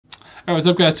Alright, what's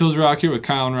up guys, Tools Rock here with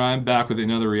Kyle and Ryan, back with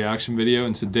another reaction video,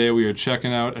 and today we are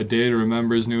checking out A Day to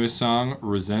Remember's newest song,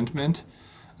 Resentment.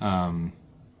 Yeah,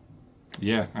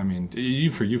 I mean,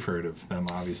 you've heard of them,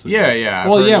 obviously. Yeah.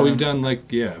 Well, yeah, we've done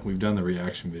the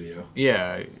reaction video.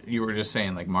 Yeah, you were just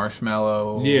saying like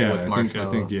Marshmello. Yeah, with Marshmello.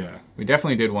 I think, yeah. We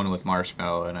definitely did one with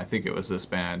Marshmello, and I think it was this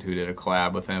band who did a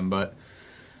collab with him. But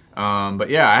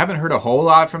yeah, I haven't heard a whole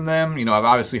lot from them. You know, I've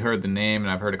obviously heard the name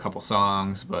and I've heard a couple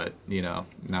songs, but you know,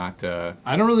 not.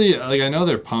 I don't really like. I know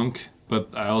they're punk, but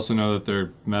I also know that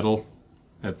they're metal.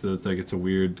 Like it's a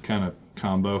weird kind of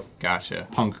combo. Gotcha.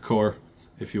 Punk core,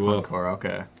 if you will. Punk core,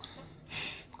 okay.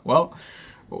 Well,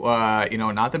 you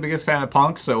know, not the biggest fan of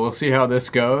punk, so we'll see how this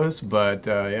goes. But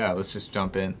yeah, let's just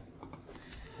jump in.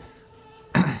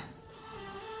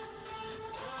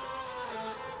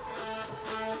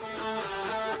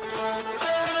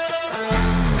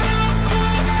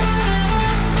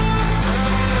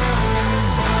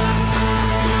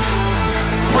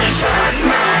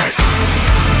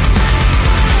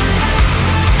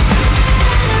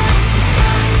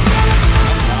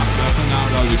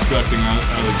 Expecting out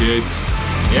of the gates.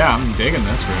 Yeah, I'm digging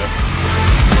this riff.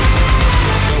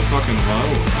 So fucking low.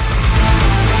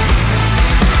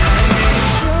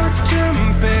 Short-term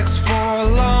fix for a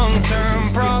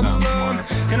long-term problem.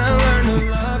 Can I learn to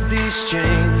love these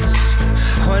chains?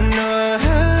 I know I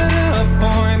had a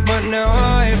point, but now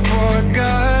I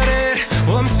forgot it.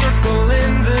 Well, I'm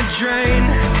circling the drain.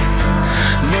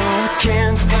 No, I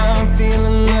can't stop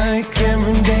feeling like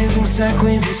every day's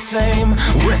exactly the same.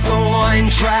 With a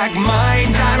one-track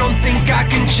mind, I don't think I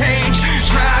can change.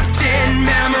 Trapped in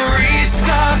memories,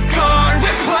 stuck on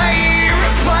replay,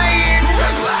 replay,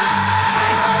 replay.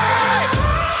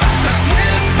 The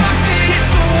Swiss bucket,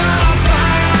 it's a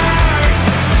wildfire,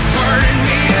 burning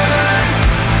me up,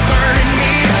 burning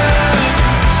me up.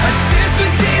 I dance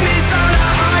with demons on a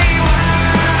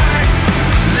highway.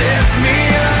 Lift me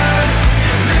up,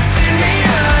 lifting me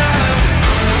up.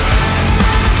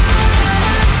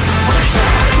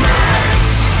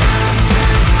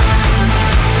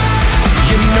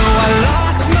 You know I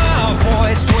lost my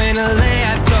voice when I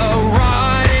let the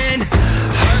run.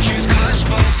 Heard you cuss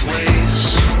both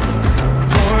ways,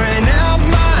 pouring out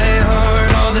my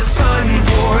heart. All the sun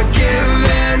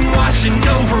forgiven, washing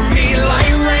over me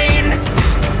like rain.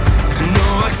 No,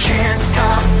 I can't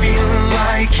stop feeling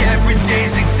like every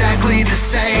day's exactly the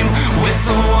same. With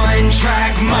a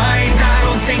one-track mind, I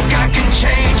don't think I can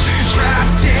change.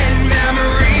 Trapped in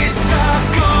memories,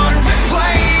 stuck on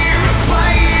replay,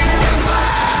 replay, replay.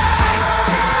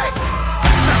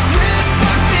 The Swiss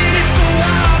bucket, it's a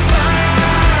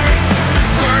wildfire,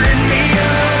 burning me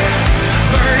up,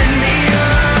 burning me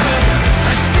up.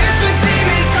 I dance with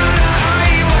demons on a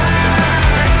highway.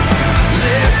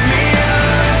 Lift me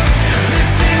up,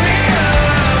 lifting me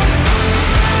up.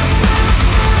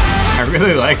 I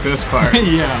really like this part.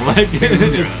 Yeah, like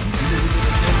it's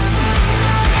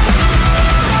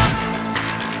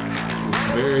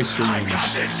very strange.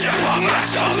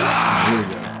 Here we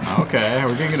go. Okay,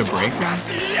 we're gonna get a breakdown.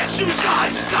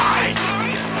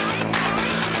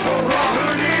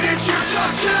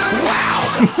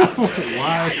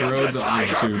 Why throw the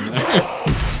auto-tune there?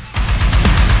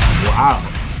 Wow.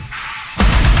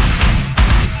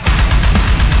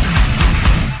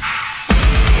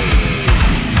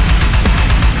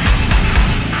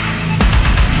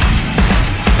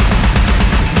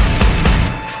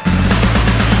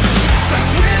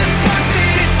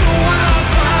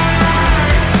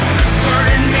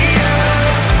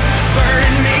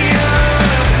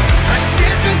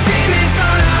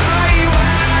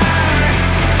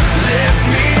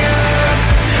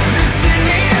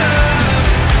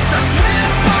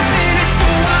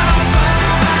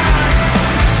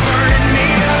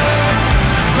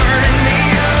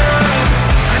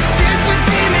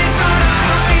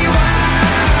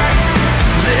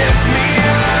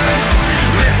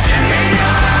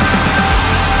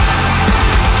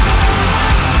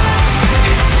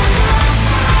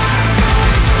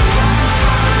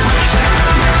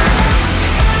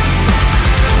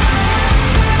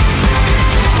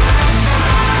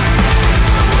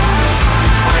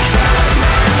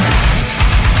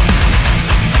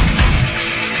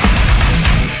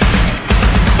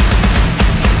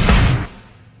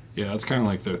 Yeah, that's kind of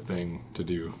like their thing to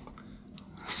do.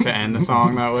 To end the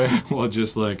song that way? Well,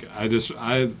 just like,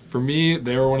 for me,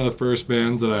 they were one of the first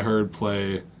bands that I heard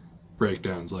play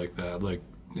breakdowns like that, like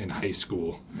in high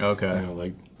school. Okay. You know,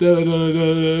 like, da da da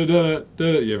da da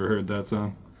da. You ever heard that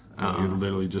song? Uh-uh. It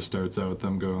literally just starts out with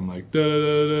them going like, da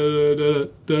da da da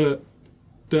da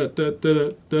da da da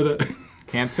da da da.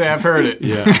 Can't say I've heard it.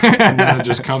 Yeah, and then it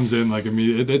just comes in like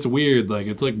immediately. It's weird, like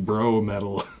it's like bro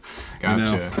metal.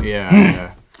 Gotcha.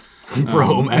 Yeah.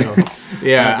 Bro metal.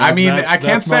 Yeah, I mean, I can't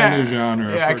that's my say. new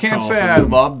genre. Yeah, I can't say I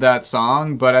loved that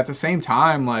song, but at the same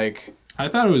time, like I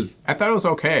thought it was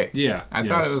okay. Yeah, I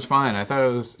thought it was fine. I thought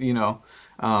it was,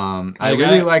 I Like,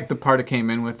 really liked the part it came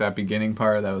in with, that beginning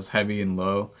part that was heavy and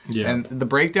low. Yeah. And the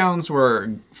breakdowns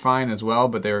were fine as well,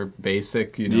 but they were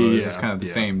basic, it was just kind of the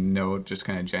same note, just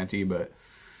kind of genty, but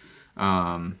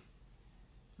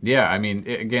yeah, I mean,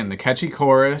 again, the catchy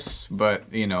chorus, but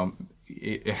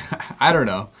I don't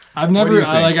know. I've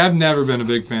never been a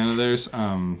big fan of theirs.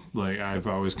 Like I've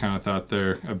always kind of thought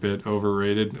they're a bit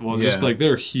overrated. Well, just like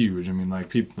they're huge. I mean, like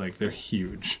people, like they're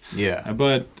huge. Yeah.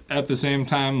 But at the same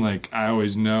time, like I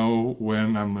always know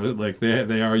when I'm like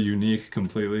they are unique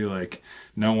completely. Like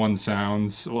no one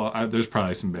sounds there's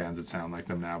probably some bands that sound like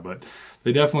them now, but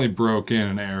they definitely broke in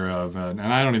an era of, and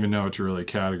I don't even know what to really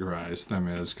categorize them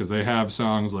as, because they have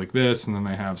songs like this, and then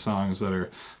they have songs that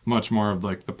are much more of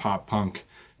like the pop punk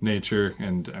nature,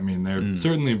 and I mean they're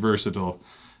certainly a versatile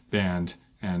band,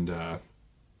 and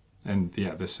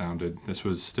yeah, this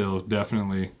was still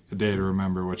definitely a day to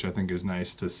remember, which I think is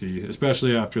nice to see,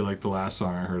 especially after like the last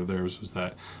song I heard of theirs was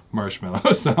that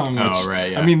Marshmallow song. Which,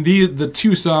 right, yeah. I mean the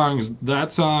two songs,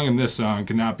 that song and this song,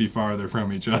 could not be farther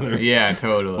from each other. Yeah,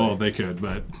 totally. Well, they could,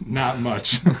 but not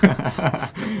much.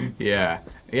 Yeah.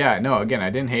 Yeah, no, again,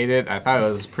 I didn't hate it. I thought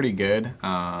it was pretty good.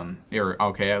 Or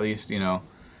okay, at least,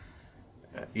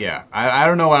 yeah, I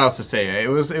don't know what else to say. It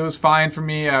was fine for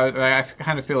me. I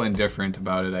kind of feel indifferent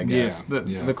about it, I guess.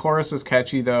 Yeah, The chorus was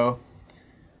catchy though.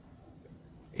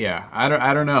 Yeah, I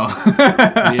don't know.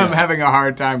 I'm having a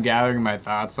hard time gathering my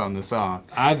thoughts on the song.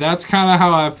 That's kind of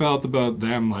how I felt about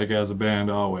them, like as a band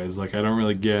always. Like I don't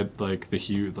really get like the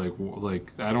huge,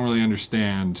 like I don't really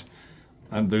understand.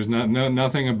 There's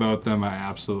nothing about them I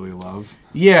absolutely love.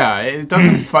 Yeah, it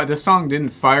doesn't. This song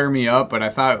didn't fire me up, but I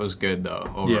thought it was good though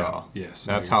overall. Yeah, yes,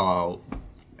 that's how I'll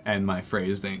end my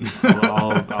phrasing.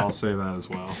 I'll say that as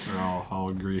well, or I'll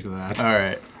agree to that. All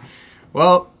right.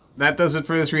 Well, that does it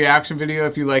for this reaction video.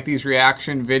 If you like these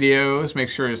reaction videos, make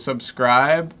sure to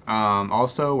subscribe.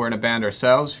 Also, we're in a band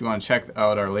ourselves. If you want to check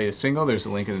out our latest single, there's a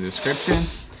link in the description.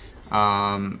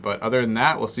 But other than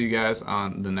that, we'll see you guys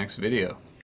on the next video.